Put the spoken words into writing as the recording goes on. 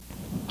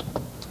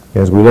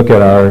as we look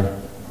at our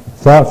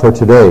thought for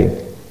today.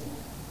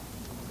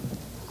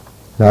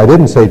 Now, I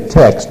didn't say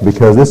text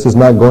because this is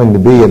not going to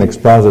be an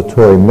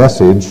expository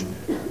message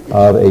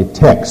of a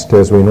text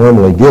as we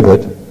normally give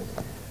it.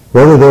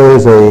 Rather, there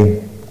is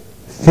a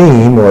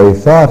theme or a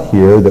thought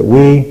here that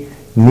we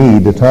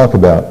need to talk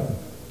about.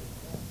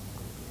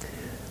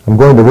 I'm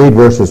going to read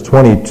verses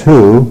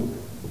 22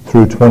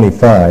 through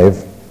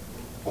 25.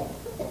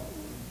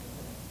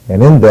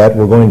 And in that,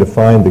 we're going to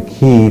find the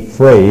key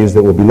phrase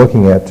that we'll be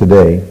looking at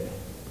today.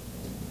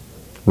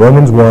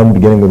 Romans 1,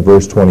 beginning with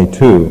verse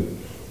 22.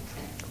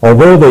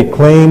 Although they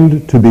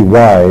claimed to be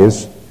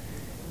wise,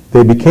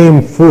 they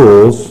became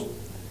fools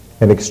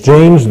and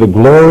exchanged the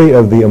glory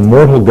of the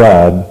immortal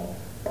God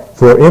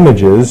for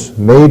images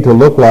made to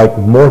look like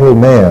mortal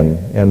man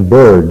and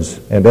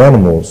birds and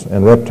animals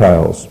and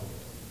reptiles.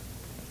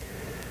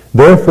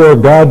 Therefore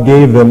God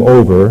gave them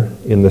over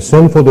in the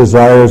sinful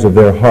desires of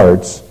their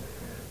hearts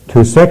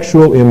to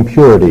sexual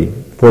impurity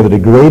for the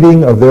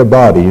degrading of their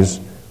bodies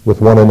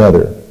with one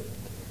another.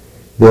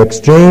 They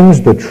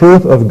exchanged the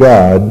truth of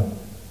God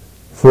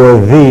for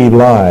the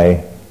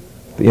lie.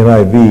 The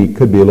NIV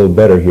could be a little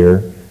better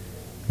here.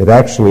 It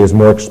actually is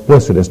more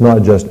explicit. It's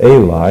not just a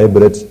lie,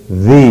 but it's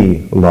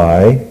the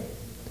lie.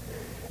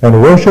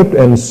 And worshipped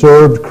and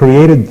served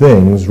created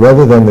things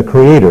rather than the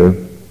Creator,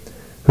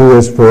 who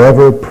is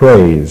forever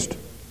praised.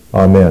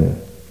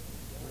 Amen.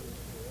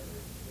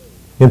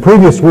 In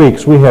previous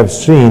weeks, we have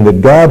seen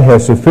that God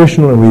has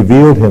sufficiently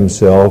revealed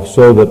himself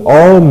so that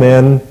all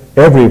men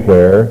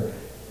everywhere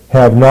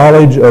have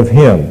knowledge of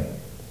him.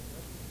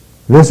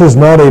 This is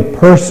not a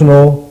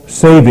personal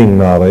saving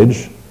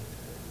knowledge,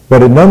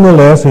 but it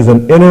nonetheless is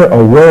an inner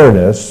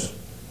awareness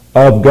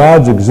of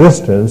God's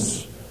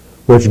existence,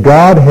 which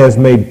God has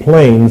made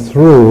plain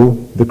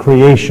through the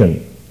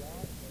creation.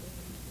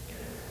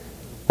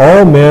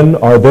 All men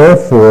are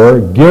therefore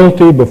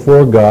guilty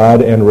before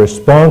God and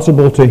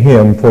responsible to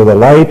him for the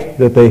light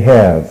that they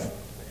have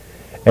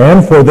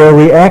and for their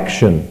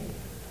reaction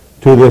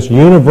to this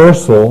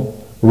universal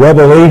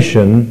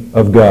revelation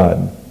of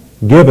God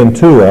given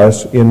to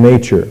us in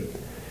nature.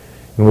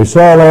 And we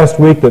saw last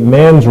week that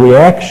man's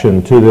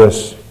reaction to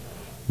this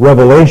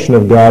revelation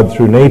of God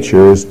through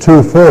nature is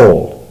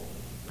twofold.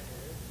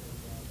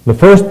 In the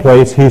first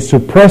place, he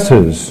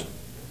suppresses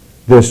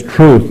this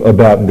truth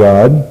about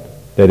God,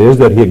 that is,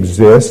 that he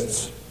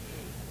exists,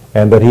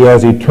 and that he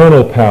has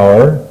eternal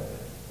power,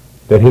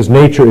 that his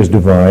nature is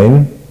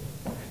divine.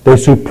 They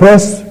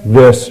suppress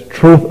this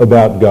truth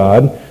about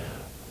God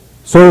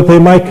so that they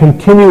might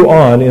continue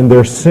on in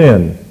their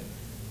sin.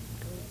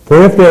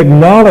 For if they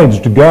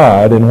acknowledged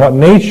God and what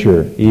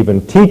nature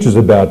even teaches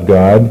about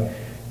God,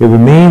 it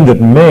would mean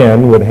that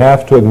man would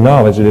have to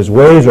acknowledge that his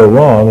ways are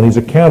wrong and he's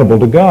accountable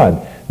to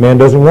God. Man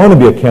doesn't want to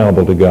be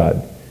accountable to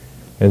God.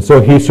 And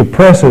so he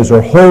suppresses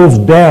or holds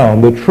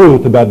down the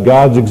truth about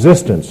God's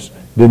existence,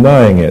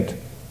 denying it.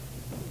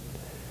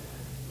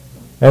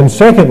 And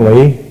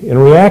secondly, in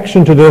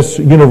reaction to this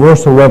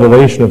universal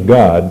revelation of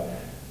God,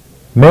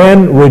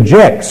 man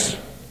rejects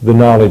the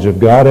knowledge of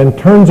God and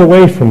turns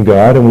away from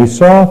God. And we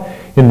saw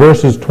in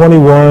verses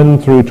 21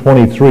 through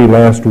 23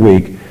 last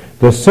week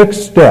the 6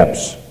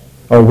 steps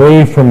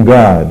away from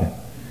God.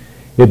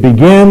 It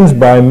begins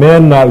by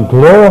men not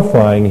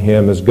glorifying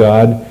him as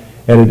God,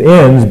 and it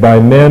ends by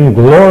men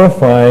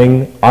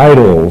glorifying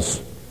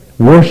idols,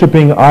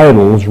 worshiping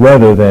idols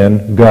rather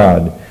than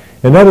God.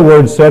 In other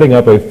words, setting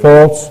up a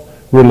false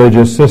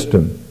religious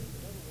system.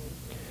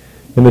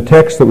 In the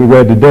text that we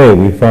read today,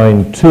 we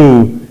find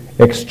 2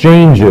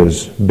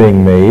 exchanges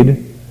being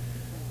made.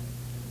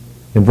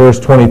 In verse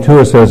 22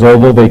 it says,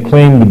 although they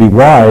claimed to be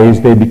wise,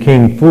 they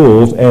became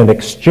fools and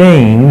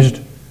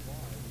exchanged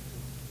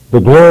the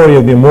glory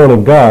of the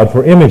immortal God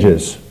for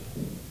images.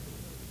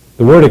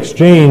 The word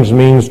exchange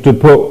means to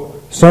put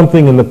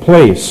something in the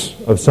place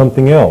of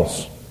something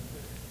else.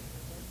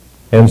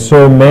 And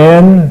so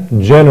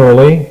man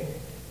generally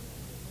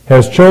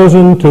has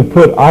chosen to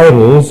put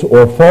idols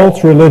or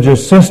false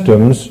religious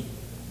systems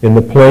in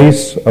the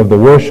place of the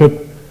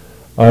worship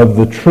of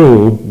the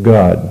true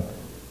God.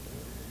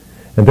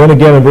 And then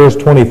again in verse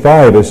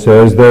 25 it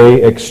says,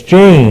 they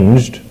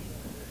exchanged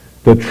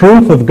the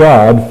truth of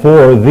God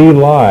for the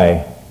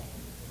lie.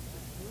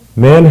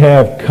 Men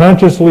have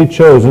consciously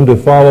chosen to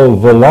follow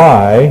the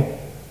lie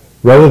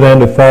rather than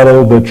to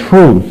follow the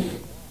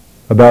truth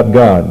about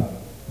God.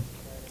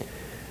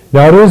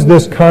 Now it is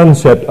this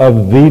concept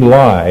of the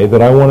lie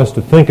that I want us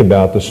to think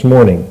about this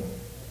morning.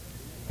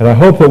 And I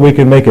hope that we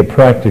can make it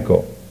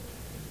practical.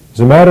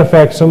 As a matter of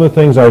fact, some of the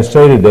things I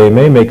say today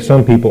may make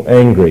some people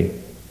angry.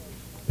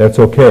 That's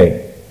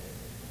okay.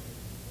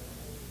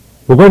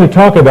 We're going to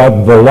talk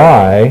about the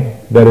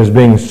lie that is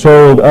being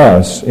sold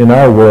us in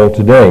our world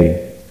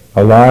today.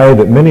 A lie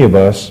that many of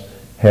us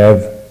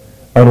have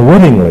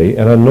unwittingly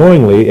and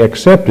unknowingly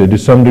accepted to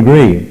some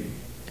degree.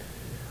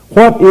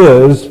 What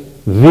is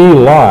the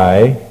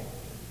lie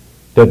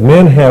that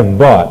men have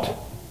bought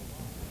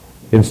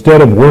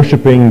instead of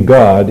worshiping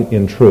God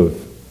in truth?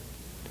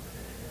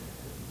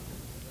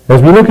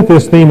 As we look at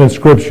this theme in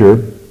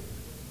Scripture,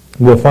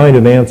 we'll find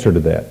an answer to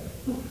that.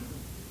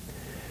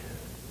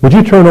 Would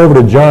you turn over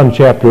to John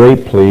chapter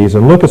 8, please,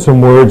 and look at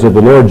some words of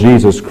the Lord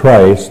Jesus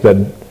Christ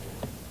that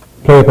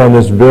play upon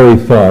this very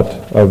thought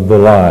of the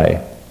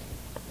lie.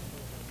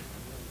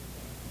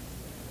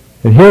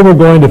 And here we're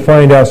going to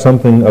find out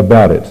something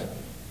about it.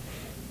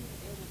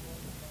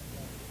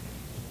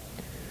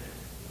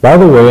 By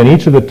the way, in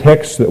each of the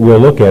texts that we'll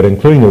look at,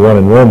 including the one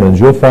in Romans,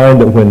 you'll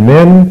find that when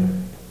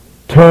men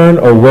turn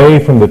away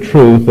from the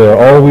truth, they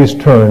are always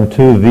turned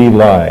to the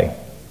lie,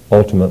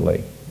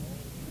 ultimately.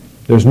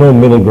 There's no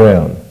middle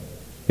ground.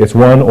 It's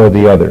one or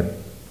the other.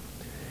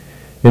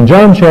 In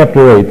John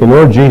chapter 8, the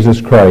Lord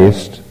Jesus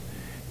Christ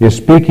is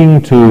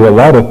speaking to a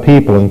lot of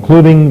people,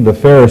 including the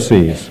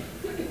Pharisees,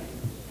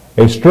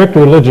 a strict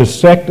religious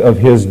sect of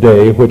his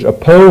day which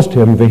opposed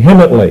him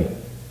vehemently.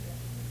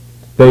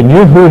 They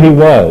knew who he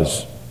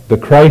was, the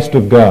Christ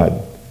of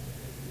God.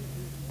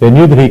 They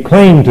knew that he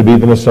claimed to be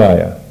the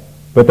Messiah,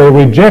 but they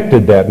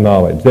rejected that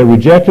knowledge. They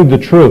rejected the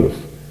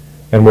truth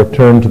and were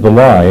turned to the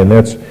lie, and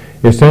that's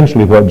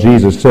essentially what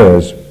Jesus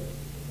says.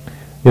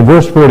 In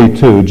verse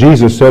 42,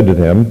 Jesus said to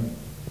them,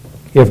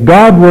 "If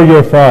God were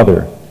your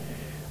Father,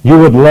 you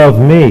would love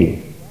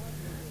me,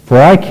 for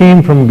I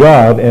came from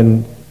God,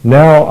 and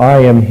now I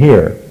am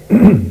here.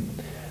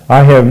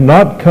 I have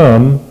not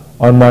come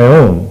on my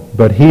own,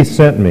 but he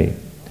sent me.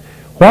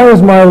 Why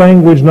is my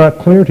language not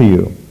clear to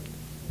you?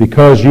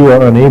 Because you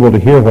are unable to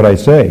hear what I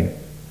say.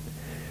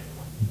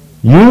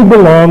 You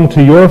belong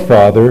to your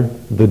father,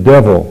 the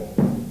devil,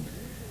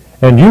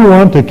 and you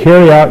want to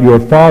carry out your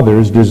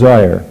father's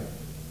desire.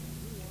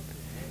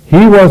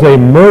 He was a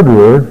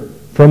murderer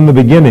from the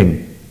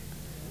beginning,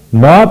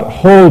 not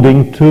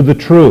holding to the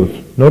truth."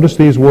 Notice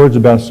these words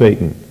about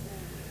Satan.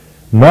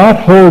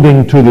 "Not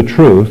holding to the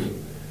truth,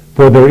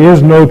 for there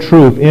is no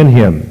truth in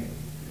him.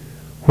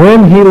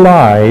 When he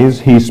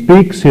lies, he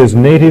speaks his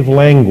native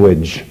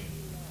language."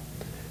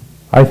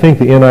 I think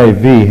the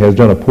NIV has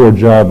done a poor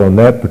job on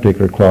that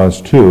particular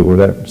clause too, or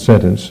that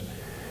sentence.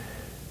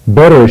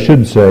 Better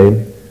should say,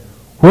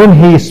 when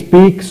he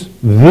speaks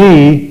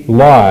the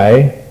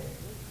lie,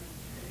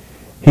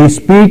 he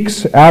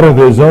speaks out of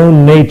his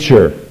own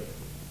nature,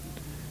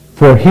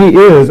 for he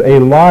is a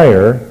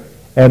liar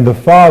and the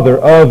father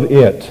of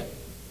it,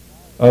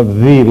 of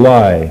the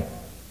lie.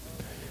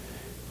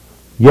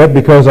 "Yet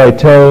because I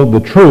tell the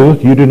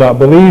truth, you do not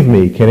believe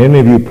me. Can any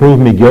of you prove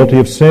me guilty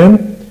of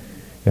sin?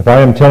 If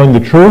I am telling the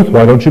truth,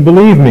 why don't you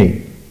believe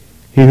me?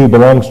 He who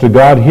belongs to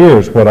God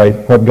hears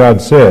what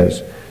God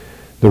says.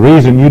 The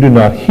reason you do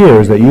not hear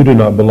is that you do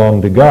not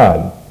belong to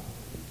God."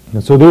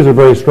 And so these are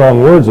very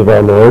strong words of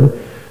our Lord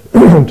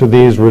to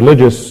these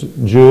religious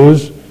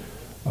Jews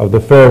of the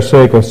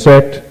Pharisaical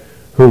sect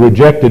who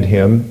rejected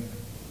him.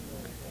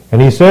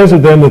 And he says to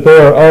them that they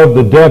are of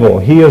the devil.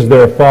 He is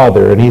their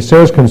father. And he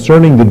says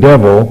concerning the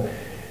devil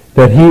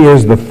that he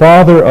is the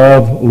father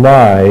of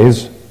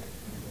lies.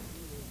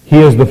 He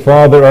is the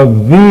father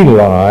of the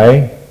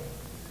lie.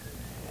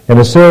 And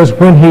it says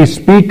when he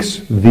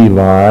speaks the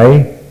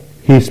lie,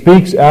 he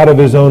speaks out of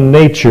his own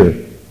nature.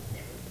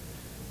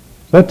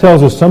 That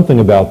tells us something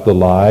about the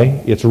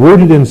lie. It's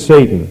rooted in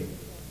Satan.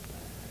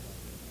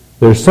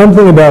 There's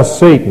something about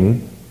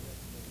Satan,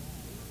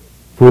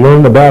 if we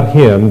learn about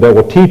him, that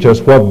will teach us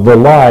what the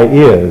lie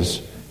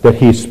is that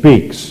he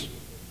speaks.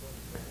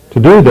 To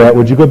do that,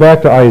 would you go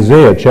back to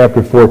Isaiah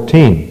chapter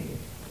 14?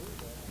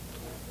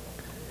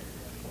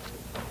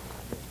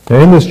 Now,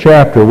 in this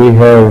chapter, we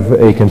have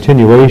a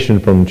continuation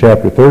from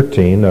chapter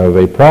 13 of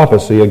a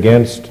prophecy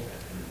against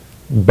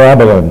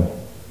Babylon,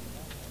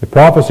 a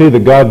prophecy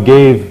that God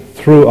gave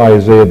through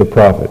Isaiah the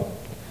prophet.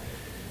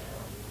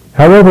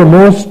 However,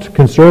 most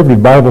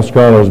conservative Bible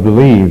scholars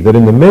believe that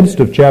in the midst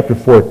of chapter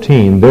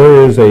 14,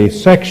 there is a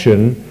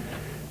section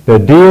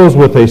that deals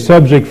with a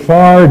subject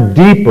far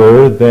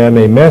deeper than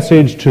a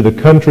message to the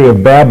country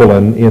of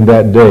Babylon in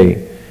that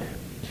day.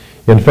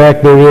 In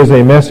fact, there is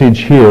a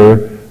message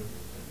here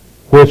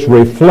which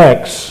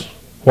reflects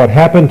what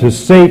happened to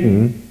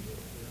Satan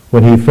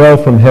when he fell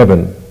from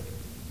heaven.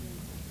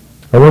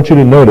 I want you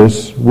to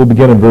notice, we'll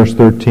begin in verse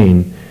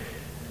 13.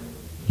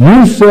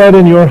 "You said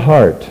in your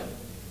heart,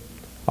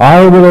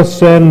 I will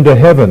ascend to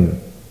heaven.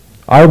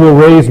 I will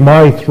raise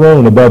my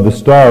throne above the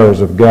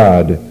stars of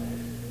God.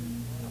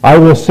 I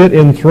will sit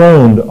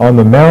enthroned on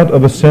the mount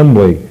of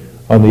assembly,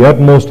 on the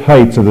utmost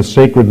heights of the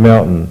sacred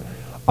mountain.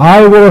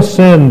 I will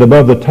ascend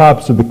above the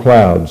tops of the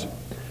clouds.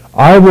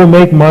 I will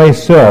make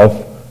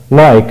myself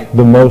like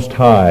the Most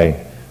High,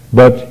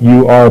 but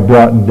you are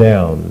brought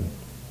down."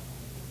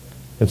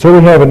 And so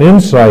we have an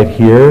insight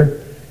here,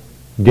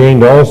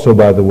 gained also,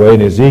 by the way,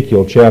 in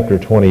Ezekiel chapter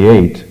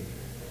 28,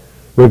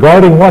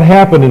 regarding what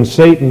happened in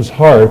Satan's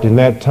heart in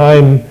that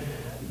time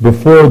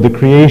before the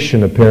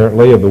creation,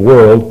 apparently, of the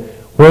world,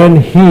 when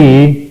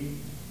he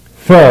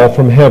fell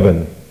from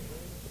heaven.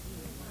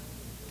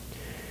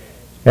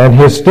 And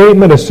his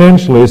statement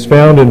essentially is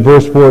found in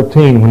verse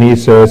 14 when he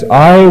says,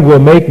 "I will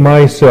make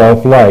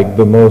myself like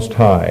the Most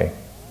High."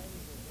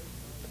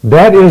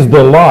 That is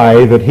the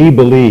lie that he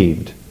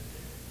believed.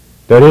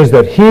 That is,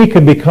 that he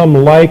could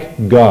become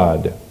like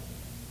God.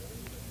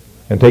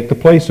 and take the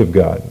place of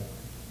God.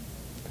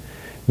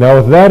 Now,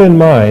 with that in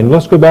mind,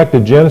 let's go back to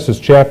Genesis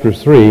chapter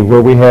 3,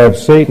 where we have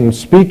Satan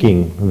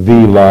speaking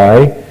the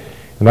lie.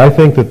 And I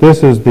think that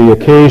this is the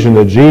occasion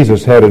that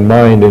Jesus had in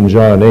mind in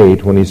John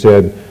 8, when he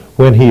said,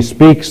 when he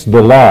speaks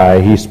the lie,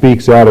 he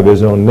speaks out of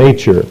his own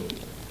nature.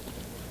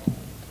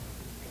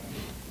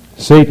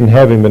 Satan,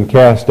 having been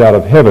cast out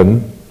of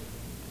heaven,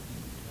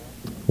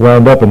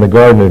 wound up in the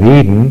Garden of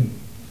Eden,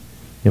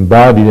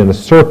 embodied in a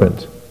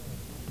serpent.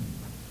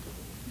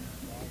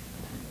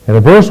 And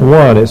in verse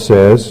 1 it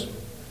says,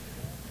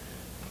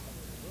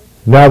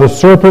 "Now the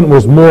serpent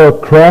was more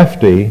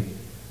crafty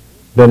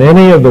than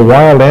any of the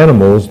wild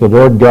animals the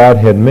Lord God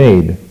had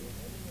made.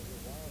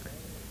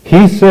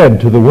 He said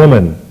to the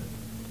woman,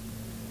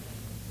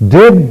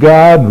 'Did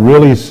God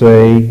really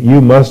say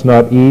you must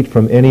not eat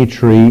from any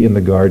tree in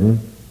the garden?'"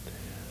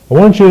 I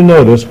want you to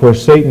notice where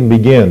Satan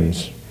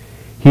begins.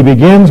 He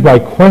begins by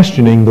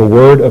questioning the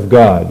Word of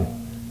God.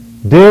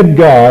 Did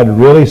God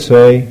really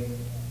say?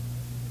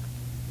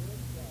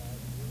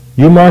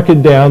 You mark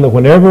it down that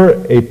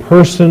whenever a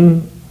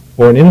person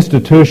or an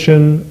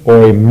institution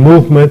or a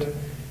movement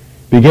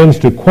begins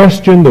to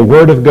question the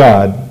Word of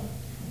God,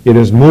 it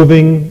is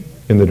moving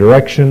in the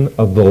direction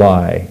of the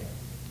lie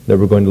that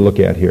we're going to look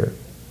at here.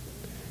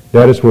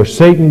 That is where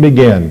Satan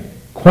began,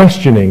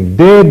 questioning,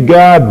 did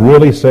God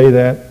really say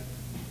that?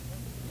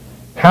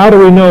 How do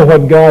we know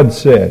what God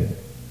said?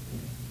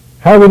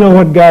 How do we know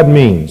what God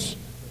means?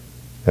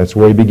 That's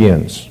where he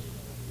begins.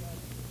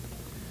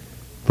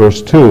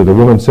 Verse 2, the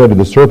woman said to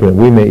the serpent,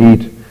 "We may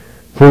eat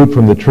fruit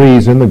from the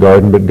trees in the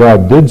garden, but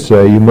God did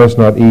say, you must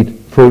not eat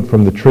fruit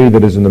from the tree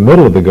that is in the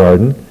middle of the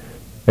garden,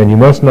 and you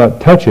must not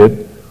touch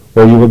it,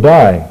 or you will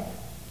die."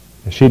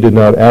 She did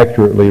not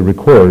accurately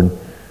record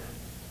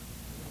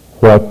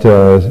what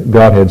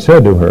God had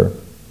said to her,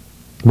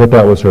 but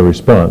that was her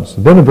response.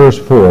 Then in verse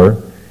 4,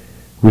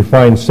 we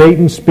find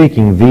Satan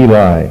speaking the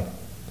lie.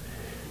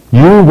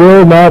 "You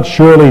will not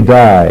surely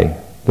die,"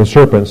 the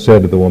serpent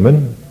said to the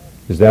woman.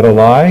 Is that a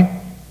lie?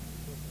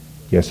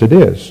 Yes, it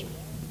is.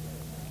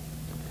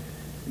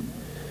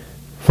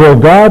 "For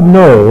God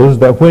knows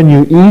that when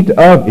you eat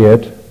of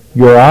it,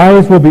 your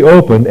eyes will be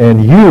opened,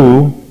 and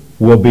you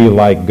will be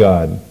like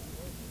God,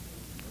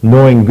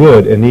 knowing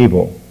good and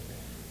evil."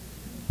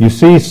 You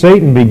see,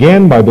 Satan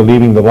began by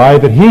believing the lie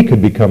that he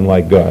could become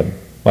like God,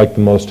 like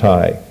the Most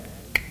High,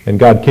 and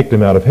God kicked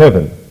him out of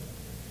heaven.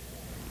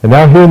 And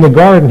now here in the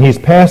garden, he's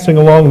passing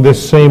along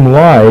this same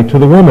lie to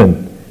the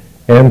woman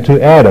and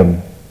to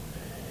Adam.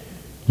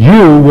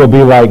 You will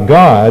be like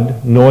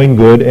God, knowing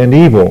good and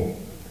evil.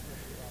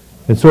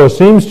 And so it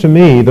seems to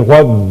me that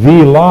what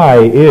the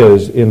lie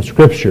is in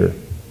Scripture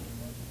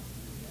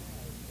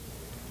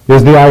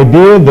is the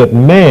idea that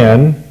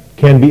man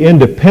can be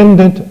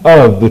independent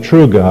of the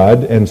true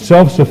God and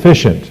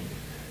self-sufficient,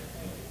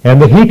 and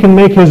that he can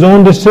make his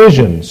own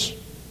decisions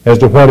as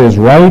to what is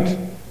right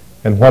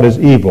and what is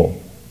evil,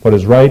 what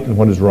is right and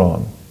what is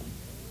wrong.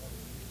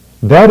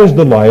 That is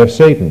the lie of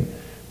Satan,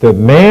 that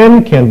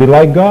man can be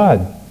like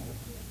God.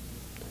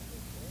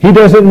 He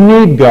doesn't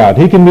need God.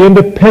 He can be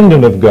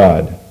independent of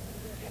God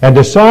and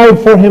decide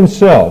for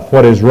himself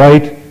what is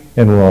right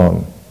and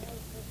wrong.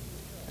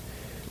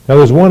 Now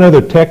there's one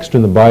other text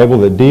in the Bible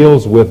that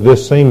deals with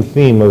this same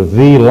theme of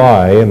the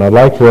lie, and I'd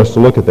like for us to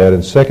look at that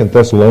in 2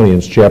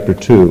 Thessalonians chapter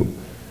 2.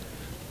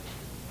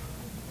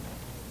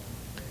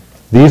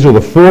 These are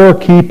the 4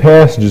 key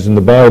passages in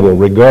the Bible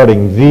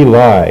regarding the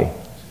lie.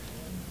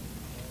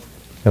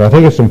 And I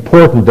think it's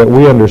important that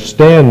we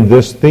understand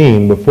this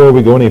theme before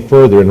we go any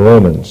further in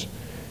Romans,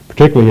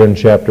 particularly here in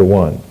chapter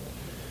 1.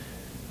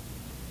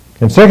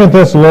 In 2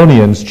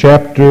 Thessalonians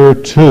chapter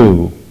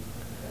 2,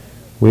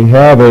 we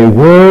have a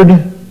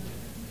word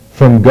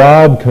from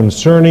God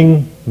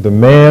concerning the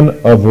man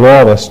of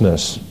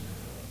lawlessness,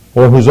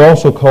 or who's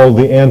also called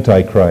the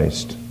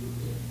Antichrist.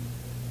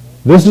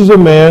 This is a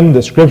man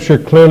that Scripture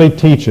clearly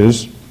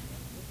teaches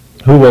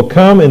who will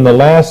come in the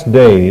last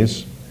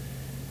days,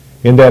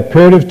 in that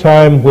period of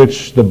time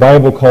which the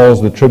Bible calls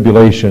the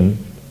tribulation,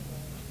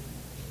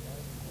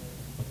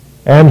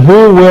 and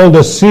who will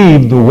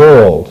deceive the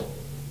world.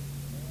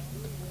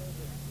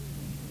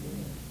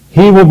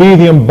 He will be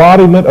the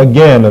embodiment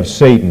again of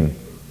Satan.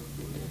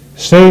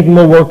 Satan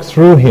will work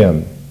through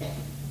him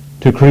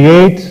to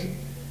create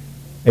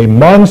a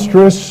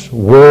monstrous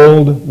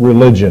world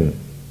religion.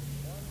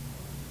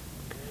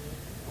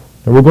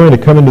 And we're going to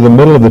come into the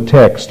middle of the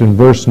text in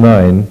verse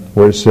 9,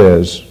 where it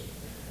says,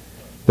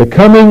 "The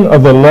coming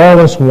of the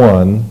lawless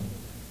one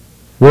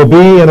will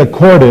be in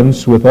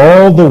accordance with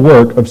all the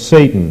work of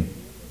Satan,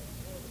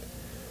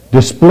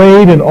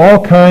 displayed in all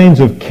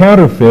kinds of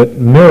counterfeit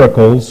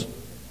miracles,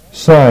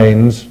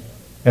 signs,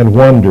 and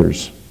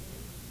wonders,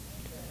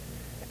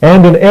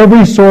 and in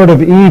every sort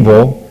of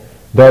evil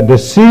that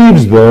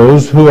deceives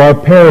those who are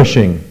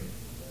perishing.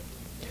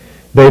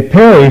 They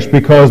perish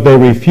because they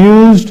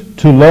refused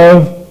to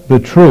love the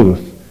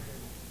truth,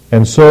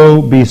 and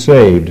so be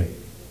saved."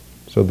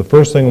 So the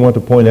first thing I want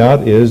to point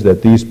out is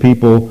that these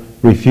people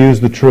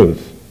refuse the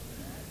truth.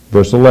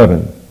 Verse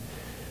 11,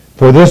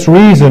 For this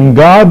reason,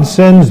 God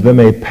sends them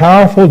a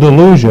powerful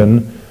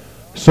delusion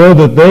so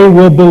that they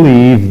will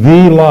believe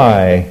the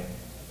lie,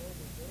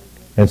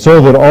 and so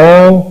that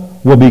all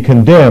will be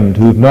condemned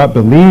who have not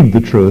believed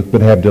the truth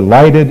but have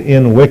delighted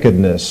in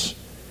wickedness.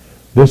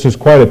 This is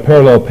quite a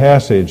parallel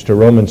passage to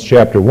Romans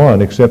chapter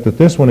 1, except that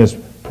this one is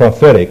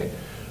prophetic.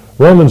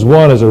 Romans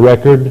 1 is a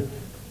record,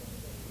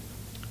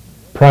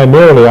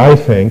 primarily, I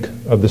think,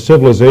 of the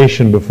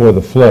civilization before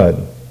the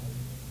flood.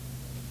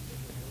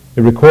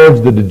 It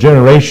records the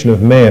degeneration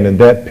of man in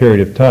that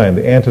period of time,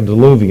 the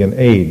antediluvian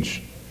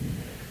age.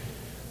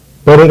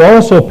 But it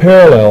also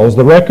parallels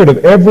the record of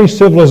every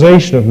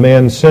civilization of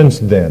man since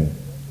then,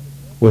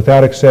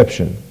 without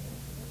exception.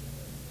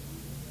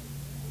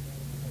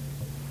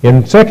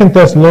 In 2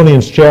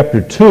 Thessalonians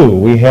chapter 2,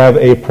 we have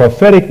a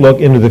prophetic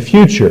look into the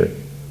future.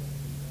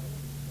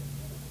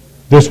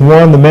 This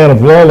one, the man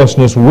of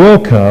lawlessness, will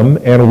come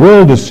and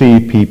will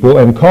deceive people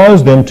and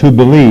cause them to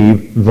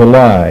believe the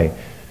lie.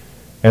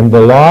 And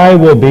the lie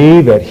will be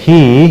that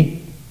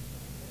he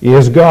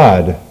is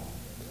God.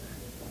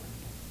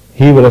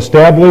 He will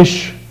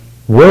establish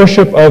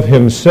worship of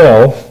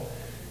himself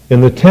in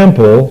the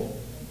temple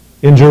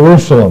in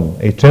Jerusalem,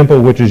 a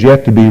temple which is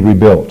yet to be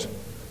rebuilt.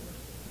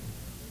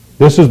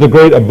 This is the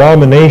great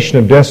abomination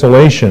of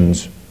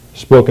desolations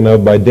spoken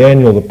of by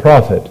Daniel the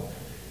prophet.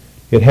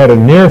 It had a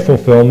near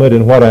fulfillment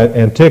in what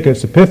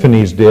Antiochus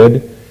Epiphanes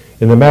did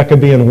in the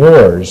Maccabean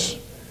Wars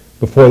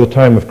before the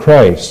time of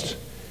Christ.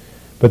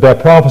 But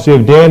that prophecy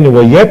of Daniel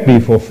will yet be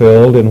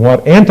fulfilled in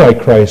what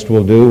Antichrist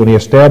will do when he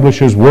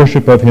establishes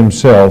worship of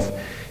himself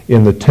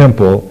in the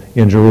temple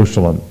in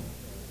Jerusalem.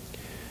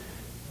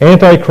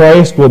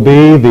 Antichrist will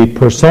be the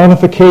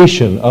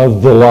personification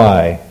of the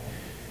lie.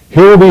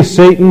 Here will be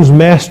Satan's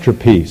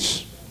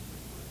masterpiece.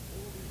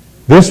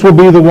 This will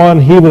be the one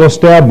he will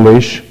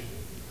establish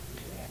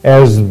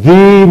as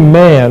the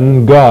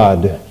man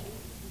God,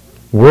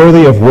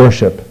 worthy of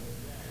worship,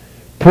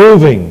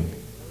 proving,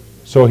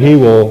 so he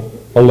will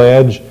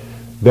allege,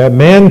 that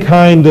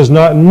mankind does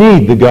not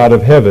need the God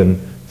of heaven,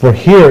 for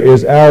here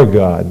is our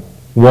God,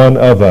 one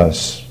of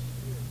us.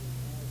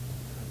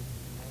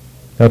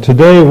 Now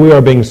today we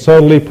are being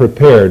subtly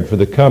prepared for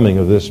the coming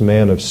of this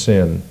man of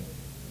sin.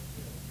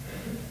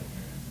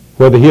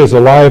 Whether he is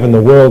alive in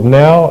the world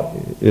now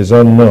is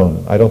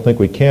unknown. I don't think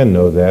we can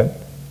know that.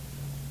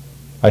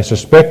 I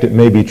suspect it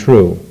may be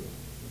true.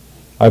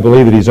 I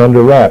believe that he's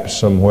under wraps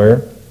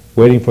somewhere,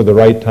 waiting for the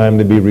right time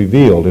to be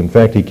revealed. In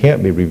fact, he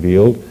can't be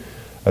revealed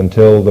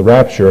until the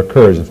rapture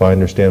occurs, if I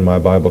understand my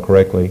Bible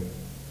correctly.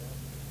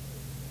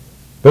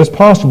 But it's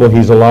possible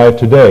he's alive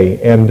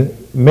today, and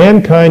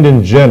mankind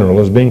in general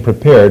is being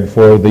prepared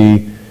for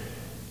the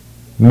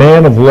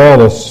man of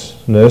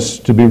lawlessness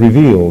to be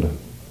revealed,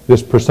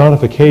 this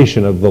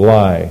personification of the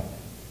lie.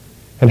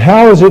 And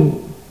how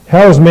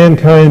is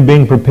mankind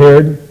being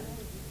prepared?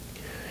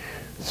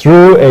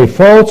 Through a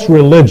false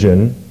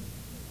religion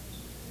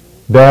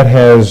that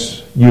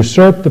has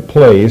usurped the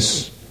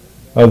place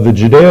of the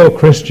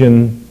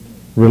Judeo-Christian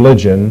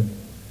religion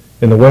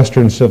in the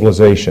Western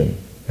civilization.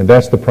 And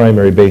that's the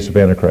primary base of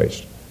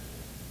Antichrist.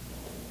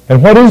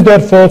 And what is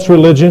that false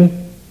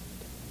religion?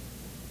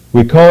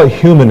 We call it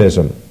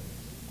humanism.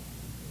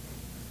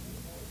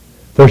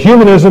 For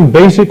humanism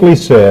basically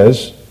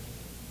says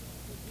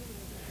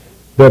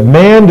that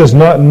man does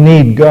not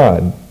need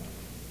God.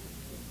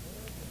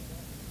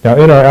 Now,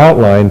 in our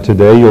outline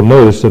today, you'll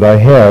notice that I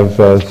have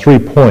 3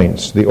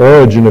 points: the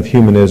origin of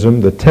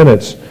humanism, the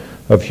tenets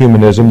of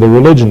humanism, the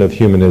religion of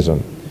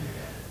humanism.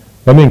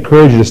 Let me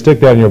encourage you to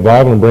stick that in your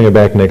Bible and bring it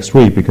back next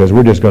week, because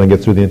we're just going to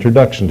get through the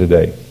introduction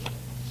today.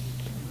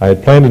 I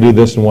had planned to do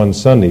this in one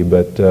Sunday,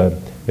 but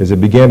as it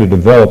began to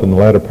develop in the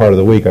latter part of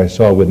the week, I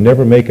saw I would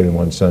never make it in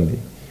one Sunday.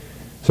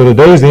 So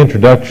today is the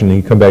introduction, and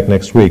you come back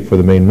next week for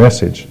the main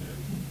message.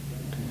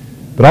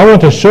 But I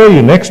want to show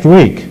you next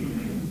week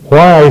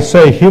why I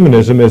say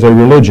humanism is a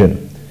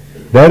religion.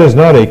 That is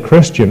not a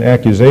Christian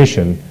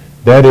accusation.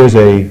 That is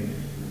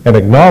an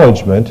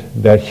acknowledgement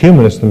that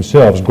humanists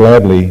themselves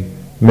gladly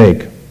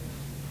make.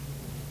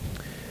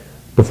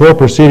 Before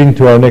proceeding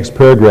to our next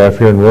paragraph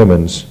here in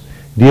Romans,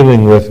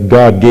 dealing with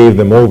God gave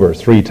them over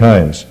 3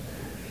 times,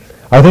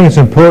 I think it's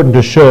important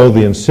to show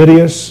the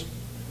insidious,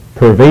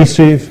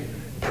 pervasive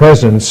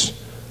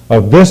presence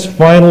of this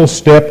final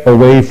step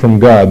away from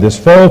God, this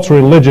false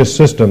religious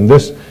system,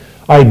 this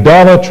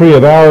idolatry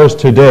of ours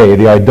today,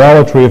 the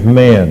idolatry of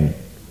man,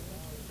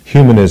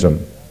 humanism.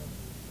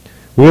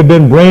 We have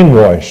been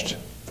brainwashed,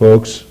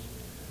 folks,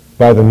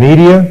 by the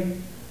media,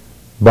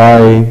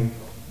 by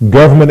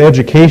government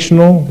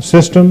educational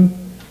system,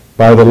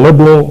 by the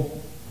liberal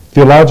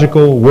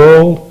theological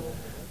world,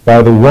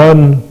 by the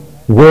one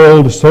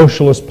world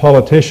socialist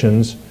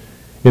politicians,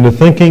 into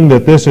thinking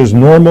that this is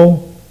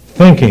normal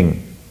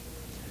thinking.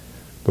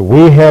 But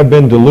we have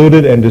been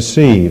deluded and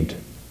deceived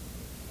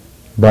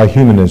by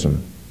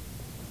humanism.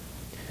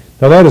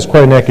 Now that is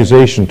quite an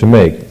accusation to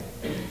make.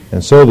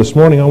 And so this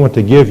morning I want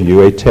to give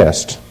you a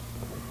test.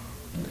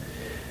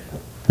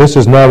 This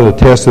is not a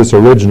test that's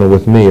original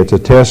with me. It's a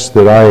test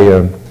that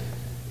I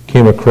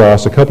came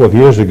across a couple of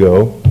years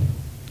ago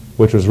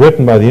which was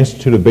written by the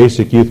Institute of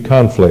Basic Youth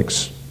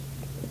Conflicts.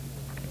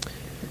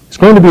 It's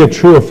going to be a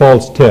true or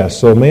false test,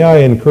 so may I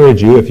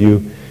encourage you, if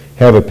you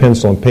have a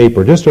pencil and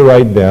paper, just to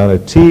write down a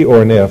T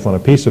or an F on a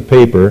piece of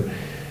paper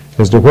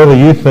as to whether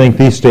you think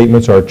these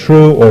statements are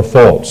true or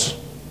false.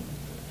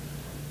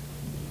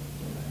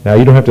 Now,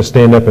 you don't have to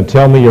stand up and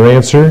tell me your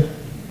answer.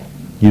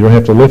 You don't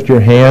have to lift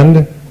your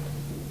hand.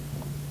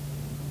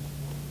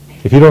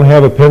 If you don't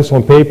have a pencil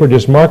and paper,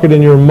 just mark it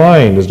in your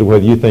mind as to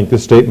whether you think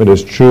this statement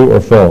is true or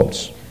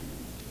false.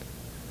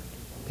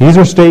 These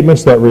are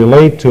statements that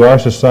relate to our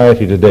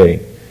society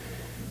today.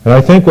 And I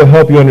think will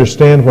help you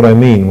understand what I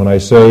mean when I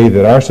say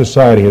that our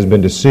society has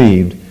been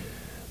deceived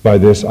by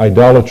this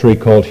idolatry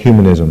called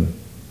humanism.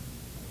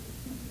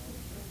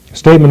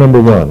 Statement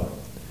number 1.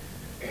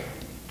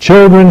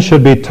 Children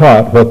should be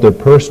taught what their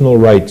personal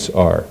rights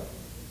are.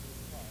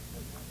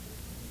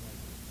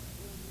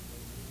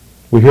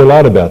 We hear a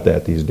lot about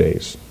that these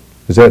days.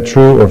 Is that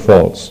true or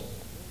false?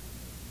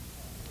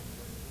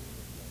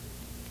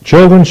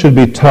 Children should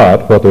be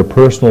taught what their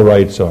personal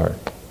rights are.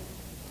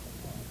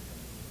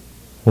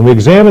 When we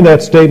examine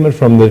that statement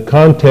from the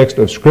context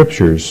of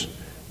Scriptures,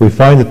 we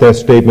find that that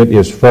statement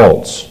is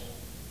false.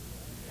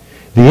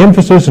 The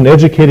emphasis in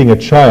educating a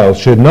child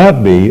should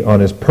not be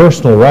on his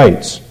personal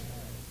rights,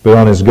 but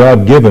on his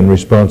God-given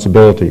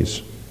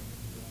responsibilities.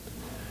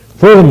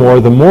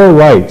 Furthermore, the more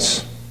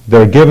rights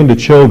that are given to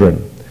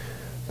children,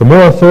 the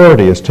more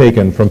authority is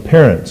taken from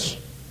parents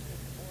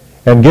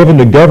and given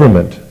to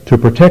government to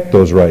protect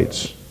those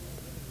rights.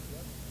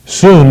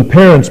 Soon,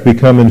 parents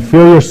become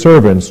inferior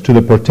servants to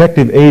the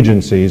protective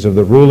agencies of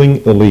the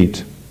ruling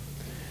elite.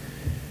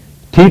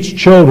 Teach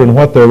children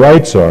what their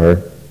rights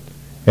are,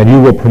 and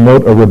you will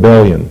promote a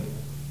rebellion.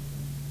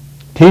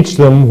 Teach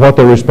them what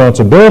their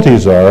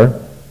responsibilities are,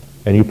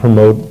 and you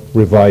promote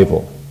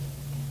revival.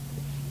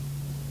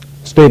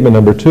 Statement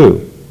number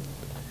 2.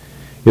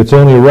 It's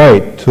only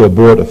right to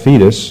abort a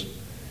fetus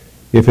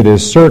if it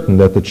is certain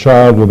that the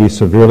child will be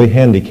severely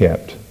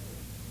handicapped.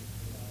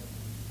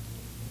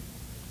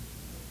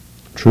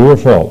 True or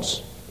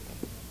false?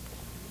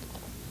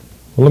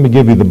 Well, let me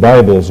give you the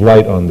Bible's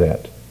light on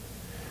that.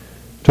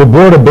 To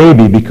abort a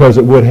baby because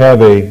it would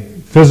have a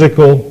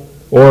physical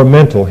or a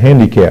mental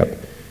handicap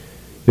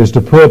is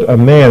to put a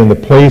man in the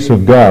place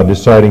of God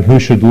deciding who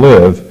should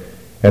live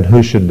and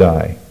who should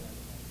die.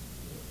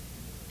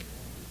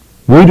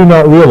 We do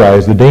not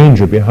realize the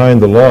danger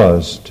behind the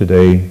laws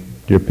today,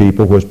 dear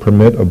people, which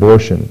permit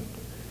abortion.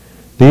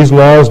 These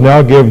laws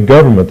now give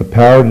government the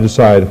power to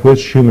decide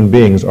which human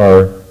beings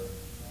are,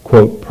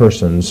 quote,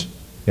 persons,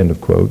 end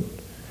of quote,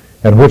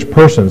 and which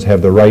persons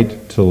have the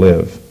right to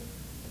live.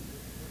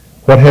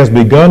 What has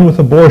begun with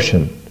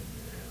abortion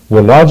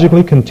will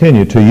logically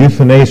continue to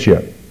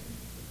euthanasia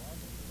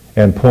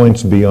and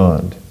points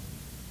beyond.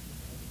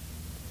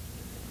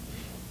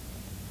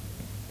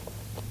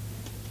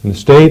 In the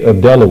state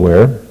of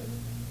Delaware,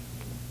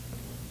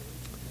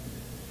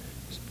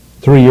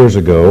 3 years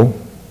ago,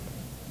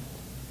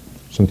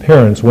 some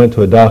parents went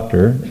to a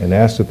doctor and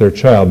asked that their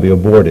child be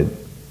aborted.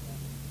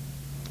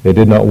 They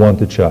did not want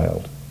the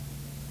child.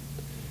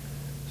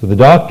 So the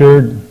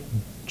doctor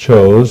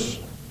chose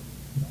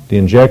the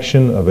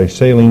injection of a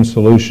saline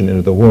solution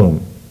into the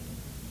womb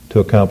to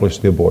accomplish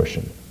the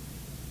abortion.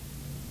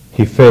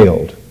 He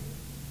failed.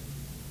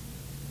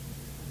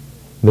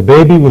 The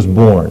baby was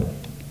born.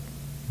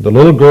 The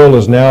little girl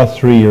is now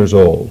 3 years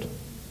old.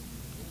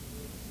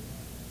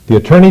 The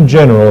Attorney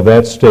General of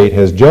that state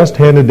has just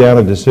handed down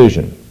a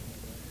decision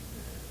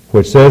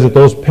which says that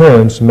those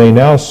parents may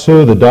now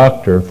sue the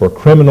doctor for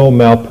criminal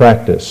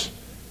malpractice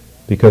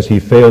because he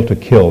failed to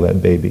kill that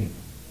baby.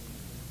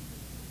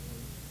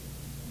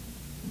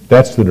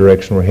 That's the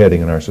direction we're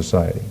heading in our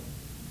society.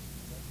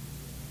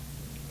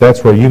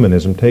 That's where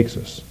humanism takes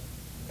us.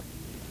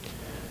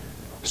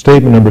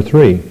 Statement number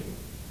 3.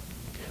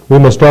 We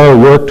must all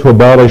work to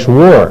abolish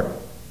war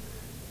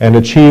and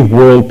achieve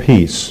world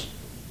peace.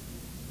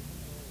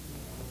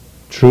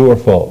 True or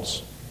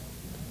false?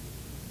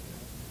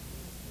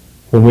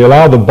 When we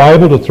allow the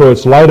Bible to throw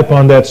its light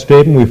upon that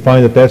statement, we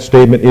find that that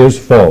statement is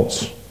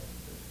false.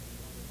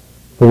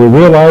 For we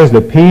realize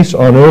that peace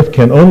on earth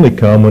can only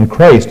come when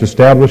Christ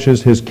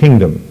establishes his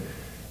kingdom,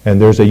 and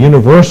there's a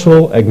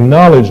universal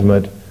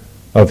acknowledgement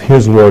of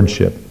his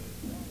lordship.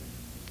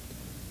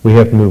 We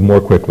have to move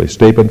more quickly.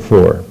 Statement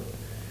 4.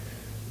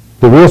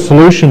 The real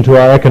solution to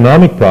our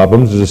economic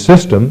problems is a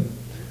system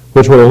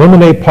which will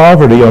eliminate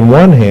poverty on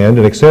one hand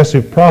and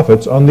excessive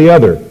profits on the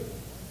other.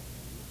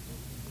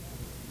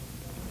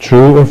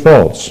 True or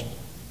false?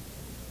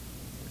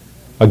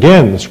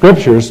 Again, the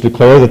Scriptures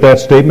declare that that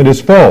statement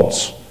is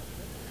false.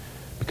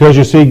 Because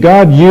you see,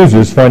 God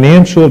uses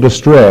financial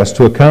distress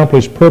to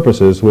accomplish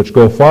purposes which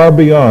go far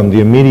beyond the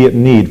immediate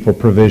need for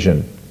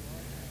provision.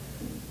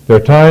 There are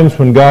times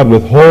when God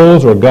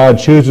withholds or God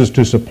chooses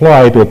to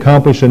supply to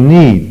accomplish a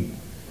need.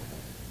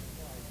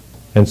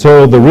 And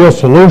so the real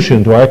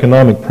solution to our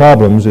economic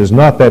problems is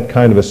not that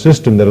kind of a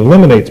system that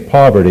eliminates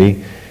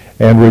poverty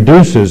and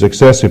reduces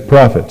excessive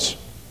profits.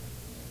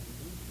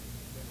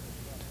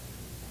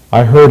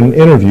 I heard an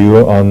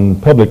interview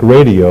on public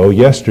radio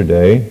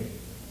yesterday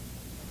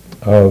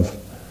of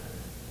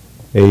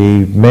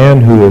a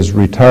man who is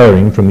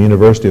retiring from the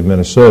University of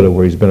Minnesota,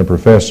 where he's been a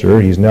professor.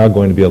 He's now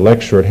going to be a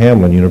lecturer at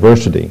Hamline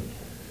University.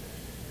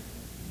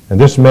 And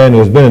this man, who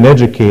has been an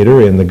educator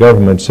in the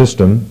government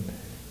system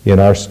in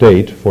our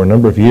state for a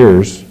number of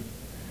years,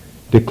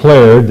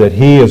 declared that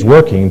he is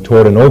working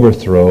toward an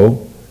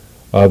overthrow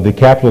of the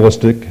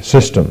capitalistic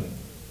system.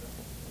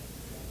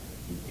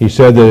 He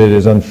said that it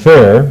is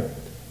unfair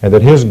and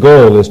that his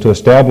goal is to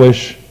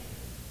establish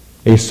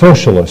a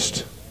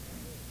socialist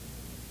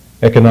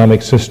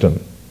economic system,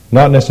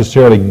 not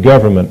necessarily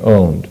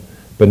government-owned,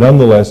 but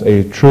nonetheless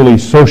a truly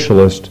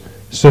socialist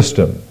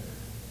system.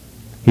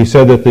 He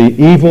said that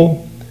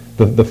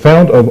the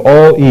fount of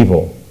all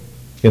evil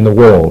in the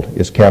world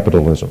is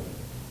capitalism.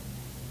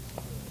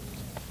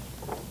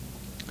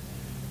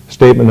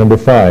 Statement number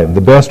 5,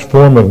 the best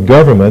form of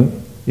government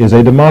is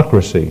a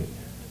democracy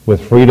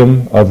with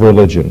freedom of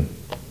religion.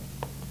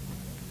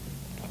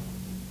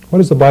 What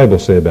does the Bible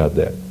say about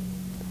that?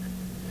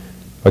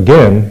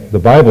 Again, the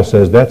Bible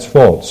says that's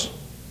false.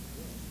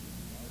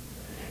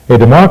 A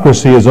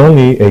democracy is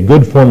only a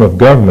good form of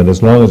government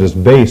as long as it's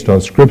based on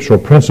scriptural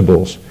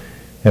principles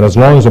and as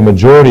long as a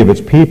majority of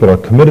its people are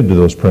committed to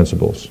those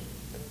principles.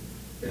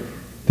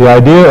 The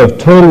idea of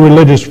total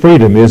religious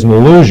freedom is an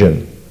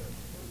illusion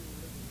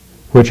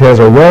which has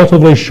a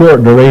relatively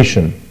short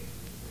duration.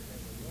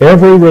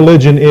 Every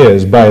religion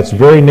is, by its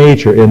very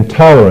nature,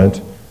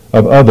 intolerant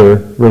of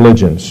other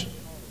religions.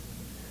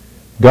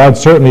 God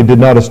certainly did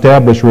not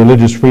establish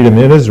religious freedom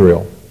in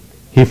Israel.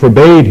 He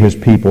forbade his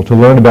people to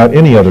learn about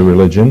any other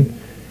religion,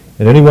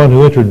 and anyone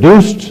who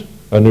introduced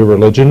a new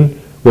religion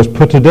was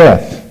put to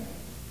death.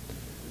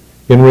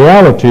 In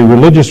reality,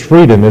 religious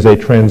freedom is a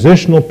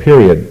transitional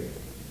period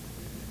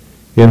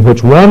in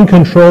which one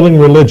controlling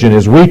religion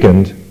is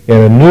weakened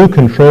and a new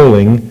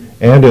controlling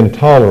and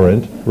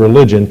intolerant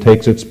religion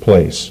takes its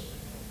place.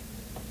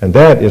 And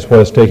that is what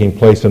is taking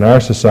place in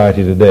our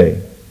society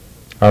today.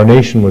 Our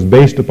nation was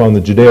based upon the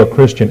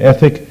Judeo-Christian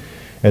ethic,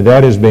 and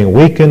that is being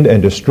weakened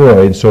and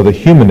destroyed so that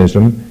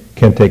humanism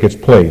can take its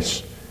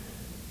place.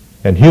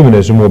 And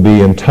humanism will be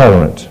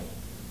intolerant.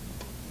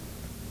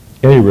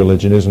 Any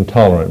religion is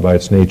intolerant by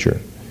its nature.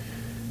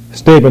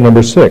 Statement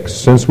number 6,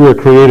 since we are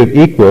created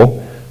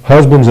equal,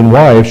 husbands and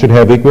wives should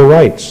have equal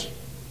rights.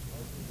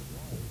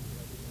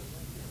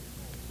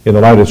 In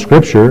the light of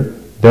Scripture,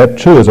 that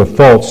too is a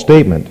false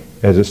statement,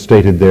 as it's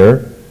stated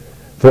there.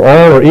 For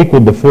all are equal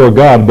before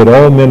God, but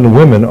all men and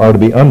women are to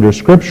be under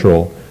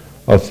scriptural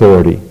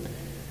authority.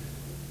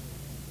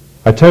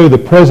 I tell you, the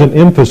present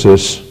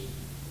emphasis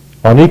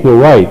on equal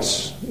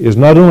rights is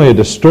not only a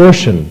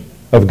distortion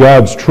of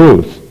God's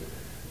truth,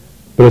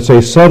 but it's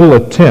a subtle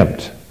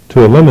attempt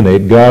to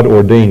eliminate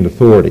God-ordained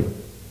authority.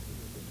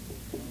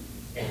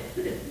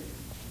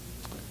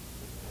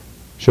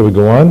 Shall we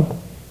go on?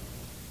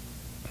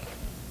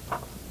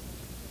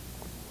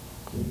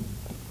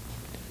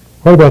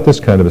 What about this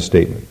kind of a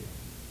statement?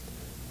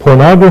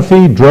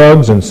 Pornography,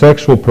 drugs, and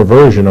sexual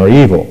perversion are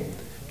evil.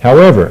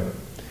 However,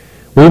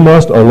 we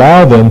must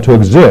allow them to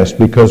exist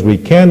because we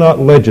cannot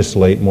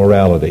legislate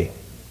morality.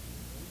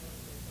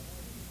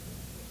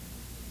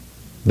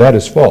 That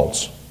is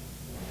false.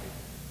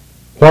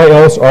 Why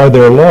else are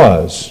there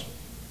laws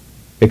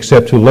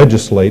except to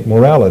legislate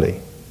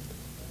morality?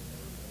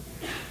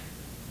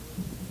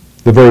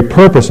 The very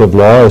purpose of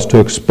law is to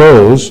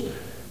expose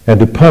and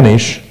to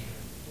punish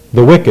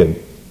the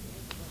wicked.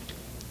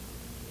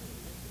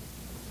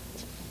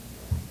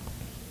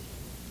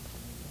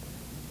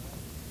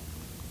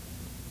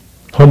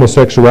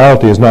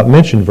 Homosexuality is not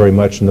mentioned very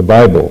much in the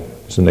Bible,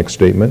 is the next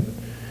statement.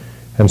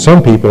 And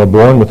some people are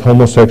born with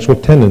homosexual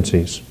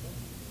tendencies.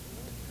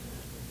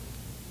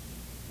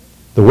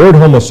 The word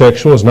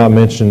homosexual is not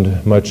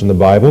mentioned much in the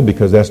Bible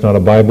because that's not a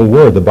Bible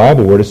word. The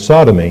Bible word is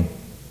sodomy.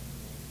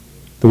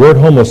 The word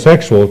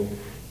homosexual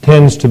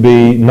tends to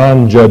be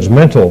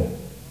non-judgmental.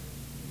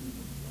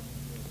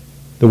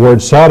 The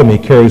word sodomy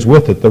carries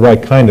with it the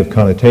right kind of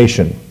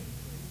connotation.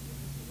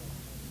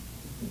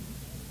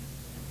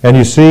 And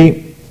you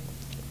see,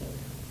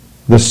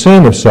 the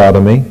sin of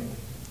sodomy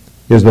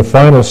is the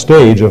final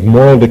stage of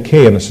moral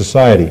decay in a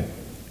society.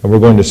 And we're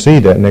going to see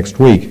that next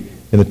week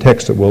in the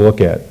text that we'll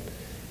look at.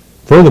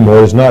 Furthermore,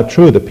 it is not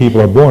true that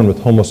people are born with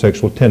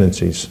homosexual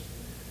tendencies.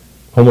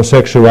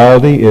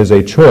 Homosexuality is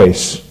a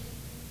choice.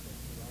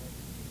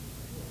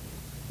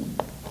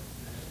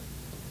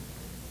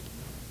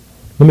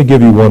 Let me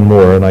give you one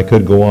more, and I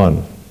could go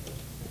on.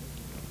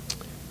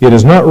 It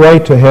is not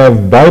right to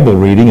have Bible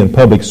reading in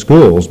public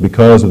schools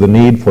because of the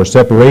need for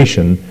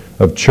separation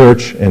of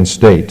church and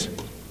state.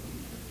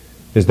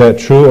 Is that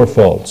true or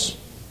false?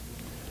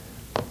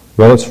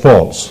 Well, it's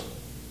false.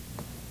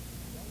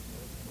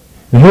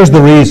 And here's the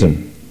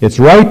reason. It's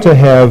right to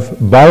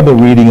have Bible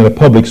reading in a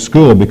public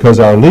school because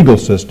our legal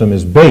system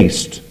is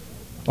based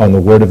on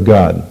the Word of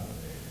God.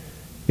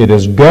 It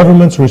is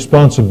government's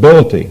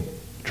responsibility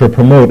to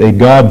promote a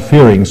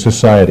God-fearing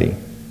society,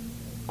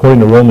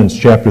 according to Romans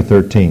chapter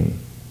 13.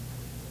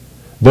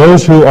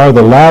 Those who are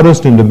the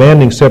loudest in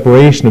demanding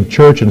separation of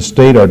church and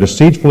state are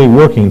deceitfully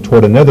working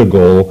toward another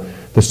goal,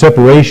 the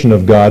separation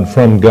of God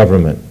from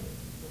government.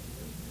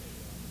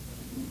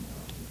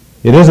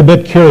 It is a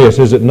bit curious,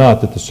 is it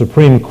not, that the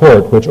Supreme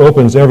Court, which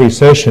opens every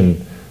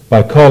session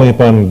by calling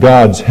upon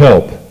God's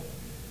help,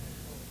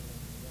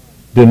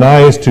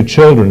 denies to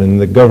children in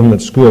the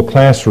government school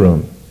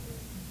classroom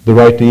the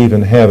right to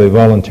even have a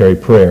voluntary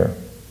prayer.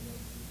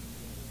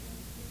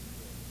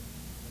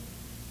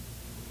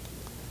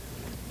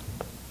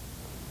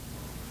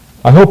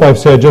 I hope I've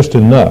said just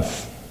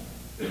enough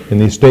in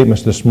these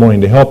statements this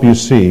morning to help you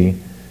see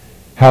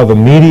how the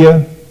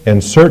media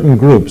and certain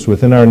groups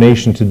within our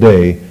nation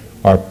today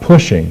are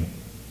pushing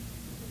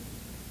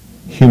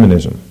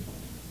humanism.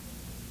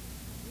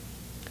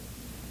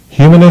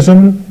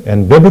 Humanism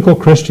and biblical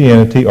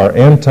Christianity are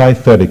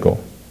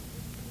antithetical.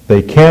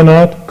 They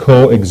cannot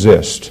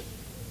coexist.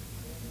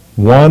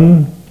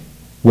 One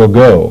will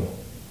go,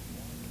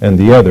 and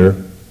the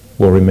other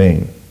will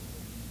remain.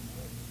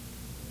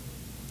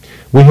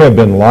 We have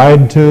been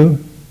lied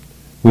to.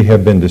 We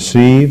have been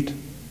deceived.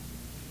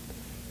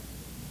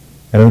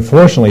 And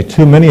unfortunately,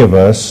 too many of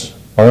us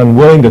are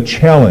unwilling to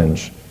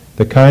challenge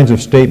the kinds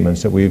of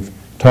statements that we've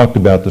talked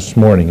about this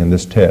morning in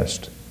this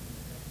test.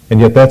 And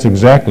yet that's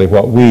exactly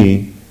what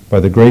we, by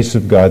the grace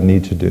of God,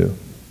 need to do.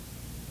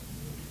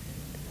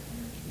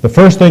 The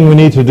first thing we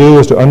need to do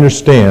is to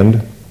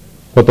understand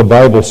what the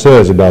Bible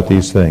says about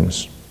these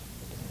things,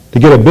 to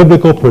get a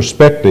biblical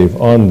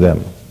perspective on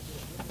them.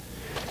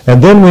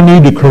 And then we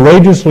need to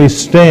courageously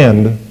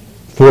stand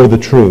for the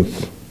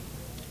truth.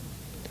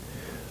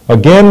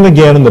 Again and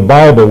again in the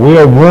Bible, we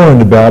are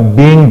warned about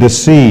being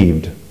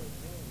deceived.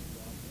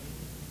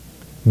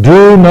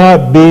 Do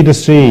not be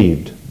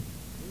deceived,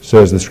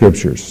 says the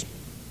Scriptures.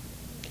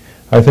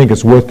 I think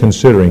it's worth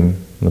considering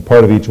on the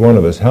part of each one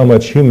of us how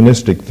much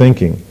humanistic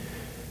thinking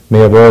may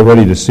have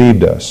already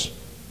deceived us,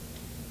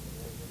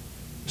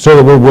 so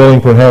that we're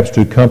willing perhaps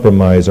to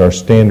compromise our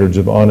standards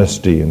of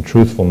honesty and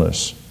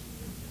truthfulness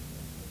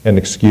and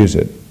excuse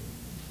it.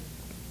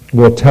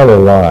 We'll tell a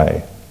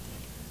lie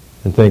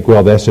and think,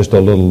 well, that's just a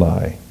little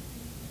lie.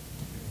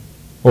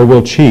 Or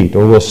we'll cheat,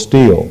 or we'll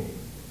steal,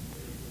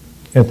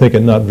 and think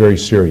it not very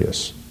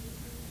serious.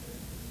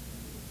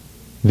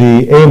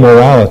 The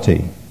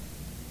amorality,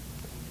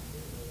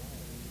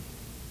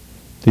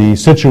 the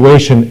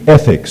situation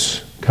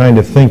ethics kind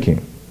of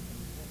thinking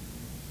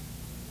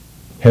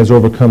has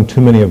overcome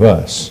too many of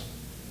us.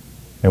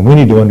 And we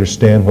need to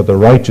understand what the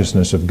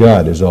righteousness of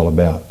God is all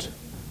about.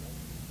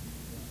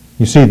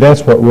 You see,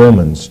 that's what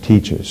Romans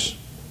teaches.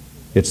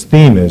 Its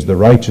theme is the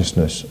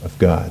righteousness of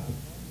God.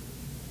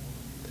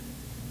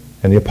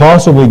 And the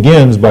apostle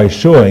begins by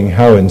showing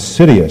how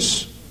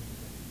insidious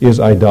is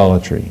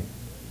idolatry.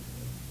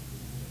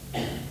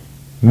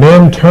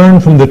 Men turn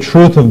from the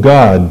truth of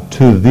God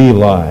to the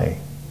lie.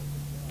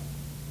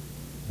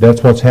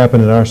 That's what's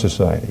happened in our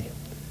society.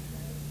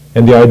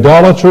 And the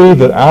idolatry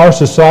that our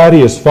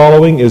society is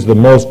following is the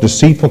most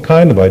deceitful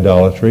kind of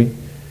idolatry,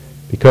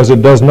 because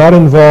it does not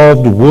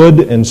involve wood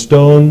and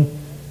stone.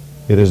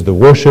 It is the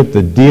worship,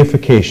 the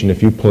deification,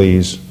 if you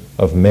please,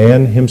 of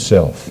man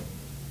himself.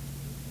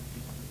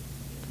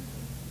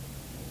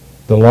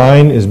 The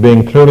line is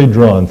being clearly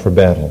drawn for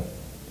battle.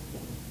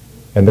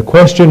 And the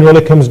question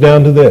really comes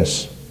down to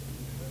this: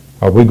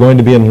 are we going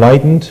to be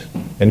enlightened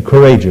and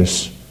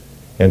courageous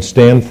and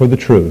stand for the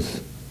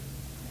truth?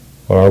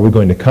 Or are we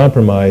going to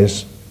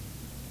compromise,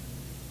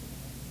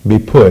 be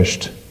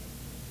pushed,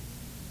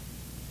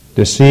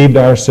 deceived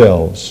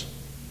ourselves,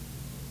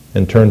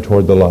 and turn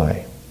toward the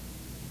lie?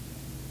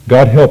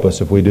 God help us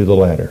if we do the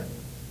latter.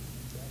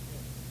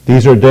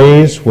 These are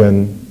days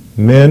when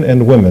men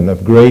and women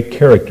of great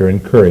character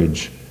and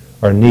courage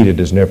are needed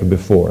as never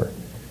before.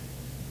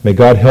 May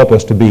God help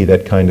us to be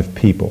that kind of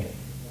people.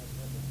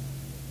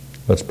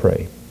 Let's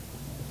pray.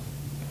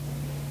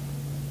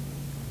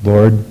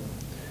 Lord,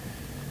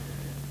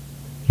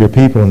 your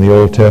people in the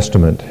Old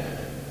Testament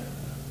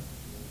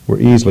were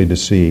easily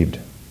deceived.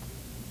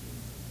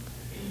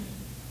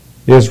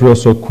 Israel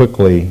so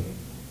quickly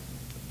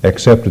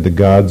accepted the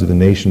gods of the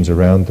nations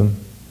around them.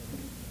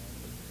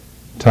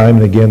 Time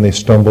and again they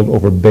stumbled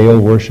over Baal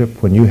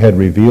worship when you had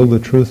revealed the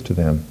truth to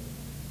them.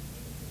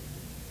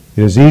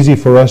 It is easy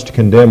for us to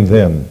condemn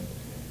them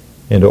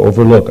and to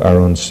overlook our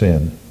own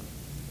sin.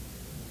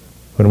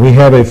 When we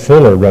have a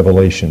fuller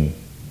revelation,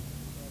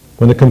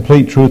 when the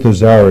complete truth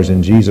is ours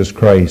in Jesus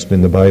Christ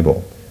in the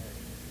Bible,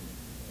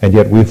 and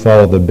yet we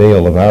follow the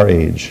Baal of our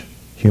age,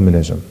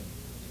 humanism,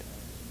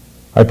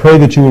 I pray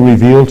that you will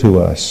reveal to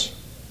us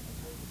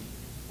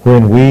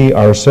wherein we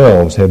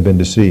ourselves have been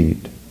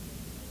deceived.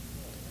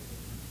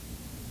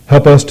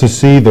 Help us to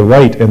see the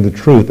right and the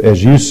truth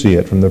as you see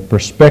it from the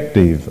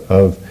perspective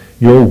of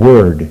your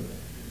word,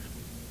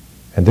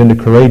 and then to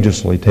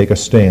courageously take a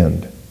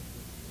stand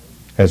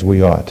as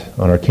we ought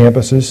on our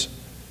campuses,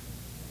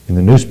 in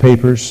the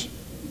newspapers,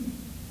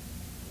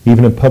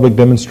 even in public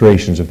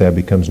demonstrations if that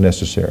becomes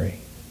necessary.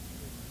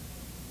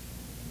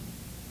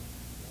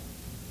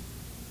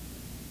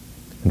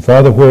 And And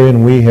Father,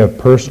 wherein we have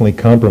personally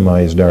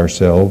compromised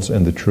ourselves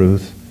and the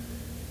truth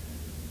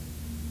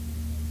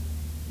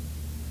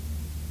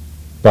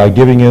by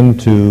giving in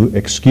to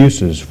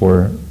excuses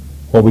for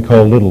what we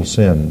call little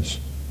sins,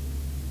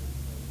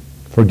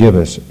 forgive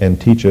us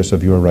and teach us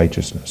of your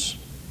righteousness.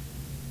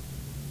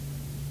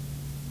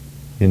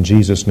 In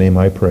Jesus' name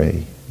I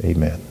pray,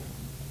 amen.